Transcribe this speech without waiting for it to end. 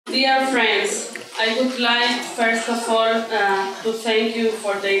Dear friends, I would like first of all to thank you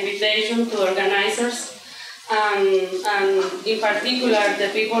for the invitation to organizers and in particular the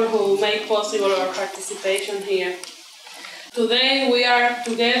people who make possible our participation here. Today we are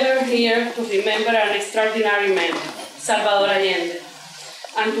together here to remember an extraordinary man, Salvador Allende,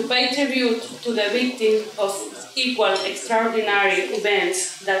 and to pay tribute to the victim of equal extraordinary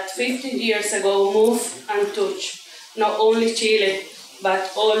events that 15 years ago moved and touched not only Chile,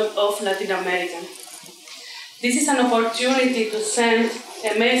 but all of Latin America. This is an opportunity to send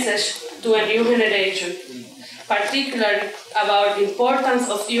a message to a new generation, particularly about the importance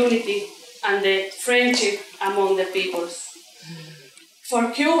of unity and the friendship among the peoples. For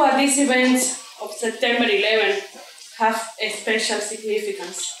Cuba, these events of September 11 have a special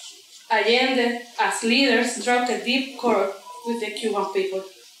significance. Allende, as leader, struck a deep chord with the Cuban people.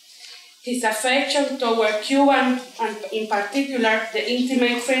 His affection toward Cuban, and in particular the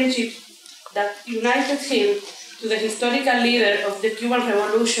intimate friendship that united him to the historical leader of the Cuban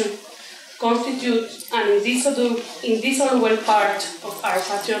Revolution, constitutes an indissoluble part of our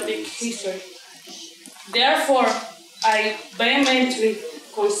patriotic history. Therefore, I vehemently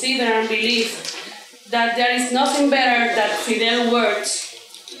consider and believe that there is nothing better than fidel words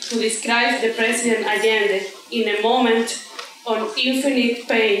to describe the President Allende in a moment of infinite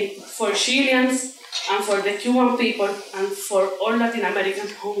pain for Chileans and for the Cuban people and for all Latin American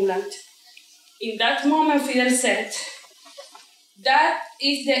homeland. In that moment, Fidel said, "That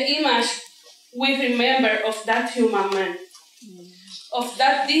is the image we remember of that human man, of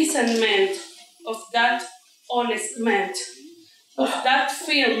that decent man, of that honest man, of that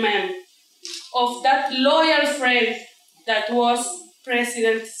fair man, of that loyal friend that was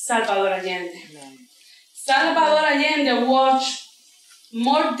President Salvador Allende." Salvador Allende was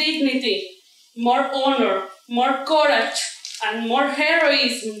more dignity, more honor, more courage, and more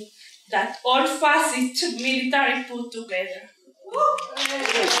heroism than all fascist military put together.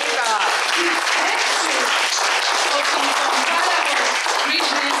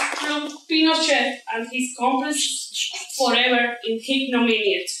 Pinochet and his complices forever in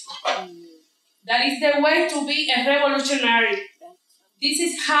ignominy. That is the way to be a revolutionary. This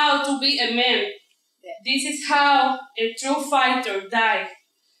is how to be a man. This is how a true fighter died.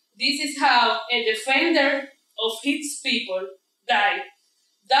 This is how a defender of his people died.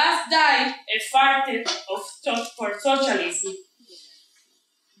 Thus died a fighter for socialism.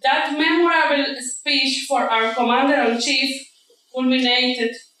 That memorable speech for our commander-in-chief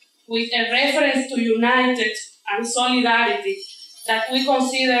culminated with a reference to united and solidarity that we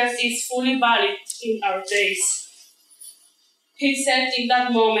consider is fully valid in our days. He said in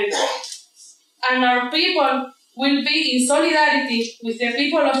that moment, "And our people will be in solidarity with the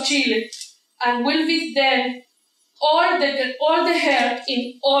people of Chile and will give them all the help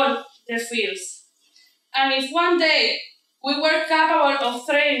in all the fields. And if one day we were capable of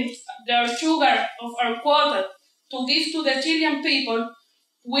throwing the sugar of our quota to give to the Chilean people,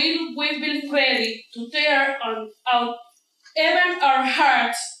 we will be ready to tear out even our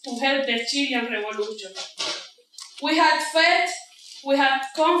hearts to help the Chilean revolution." We had faith, we had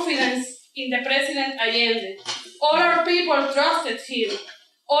confidence in the President Allende. All our people trusted him.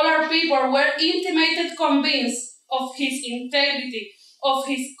 All our people were intimately convinced of his integrity, of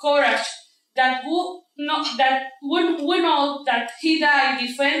his courage, that we know that he died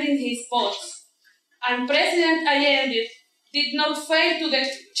defending his post. And President Allende did not fail to the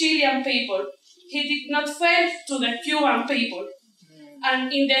Chilean people. He did not fail to the Cuban people.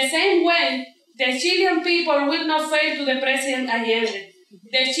 And in the same way, the Chilean people will not fail to the President Allende.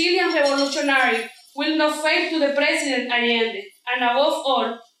 The Chilean revolutionary will not fail to the President Allende. And above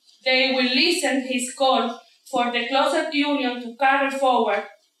all, they will listen his call for the closer union to carry forward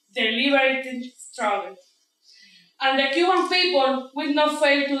the liberating struggle. And the Cuban people will not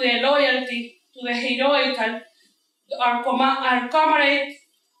fail to the loyalty to the heroical, our comrade,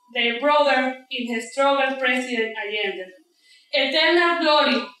 their brother in the struggle, President Allende. Eternal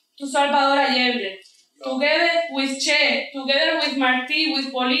glory to Salvador Allende. Together with Che, together with Martí,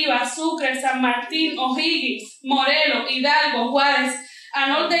 with Bolívar, Sucre, San Martín, O'Higgins, Morelos, Hidalgo, Juárez,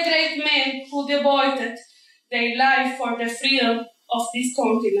 and all the great men who devoted their life for the freedom of this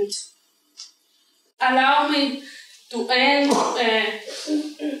continent. Allow me to end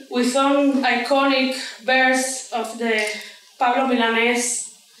with some iconic verse of the Pablo Milanés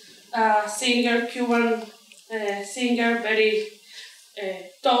singer, Cuban singer, very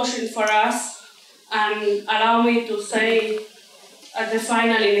touching for us. And allow me to say at the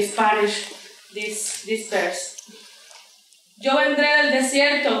final in Spanish this verse. Yo vendré del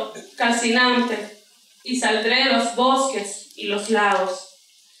desierto calcinante y saldré de los bosques y los lagos.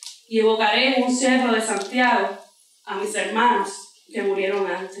 y evocaré en un cerro de Santiago a mis hermanos que murieron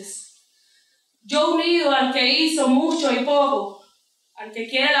antes. Yo unido al que hizo mucho y poco, al que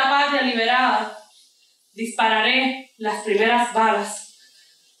quiere la patria liberada, dispararé las primeras balas,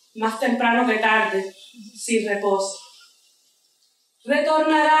 más temprano que tarde, sin reposo.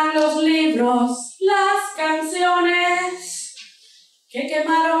 Retornarán los libros, las canciones que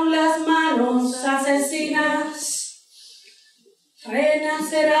quemaron las manos asesinas.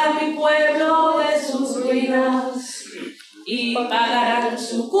 Renacerá mi pueblo de sus ruinas y pagarán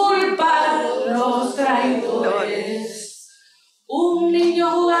su culpa los traidores. Un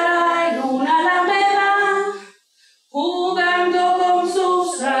niño jugará en una alameda, jugando con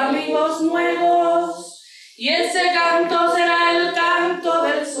sus amigos nuevos, y ese canto será el canto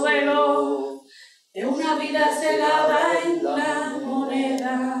del suelo de una vida cegada en la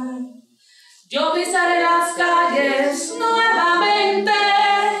moneda. Yo pisaré las calles nuevamente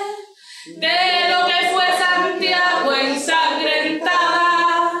de lo que fue Santiago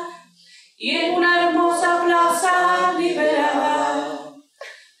ensangrentada, y en una hermosa plaza liberada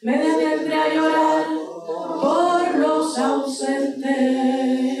me detendré a llorar por los ausentes.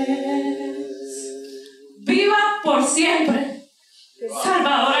 ¡Viva por siempre,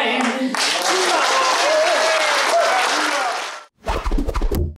 Salvador!